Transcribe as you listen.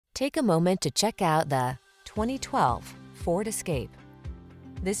Take a moment to check out the 2012 Ford Escape.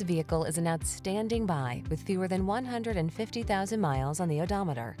 This vehicle is an outstanding buy with fewer than 150,000 miles on the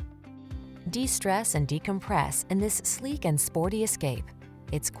odometer. De-stress and decompress in this sleek and sporty Escape.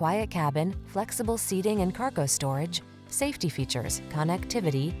 Its quiet cabin, flexible seating and cargo storage, safety features,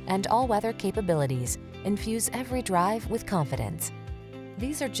 connectivity, and all-weather capabilities infuse every drive with confidence.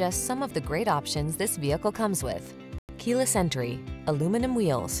 These are just some of the great options this vehicle comes with: keyless entry, aluminum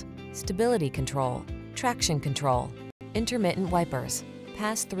wheels, stability control, traction control, intermittent wipers,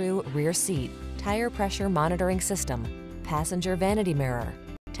 pass-through rear seat, tire pressure monitoring system, passenger vanity mirror,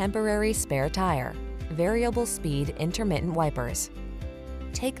 temporary spare tire, variable speed intermittent wipers.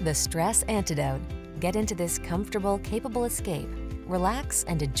 Take the stress antidote. Get into this comfortable, capable Escape. Relax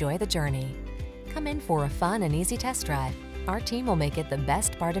and enjoy the journey. Come in for a fun and easy test drive. Our team will make it the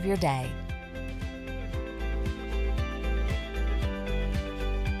best part of your day.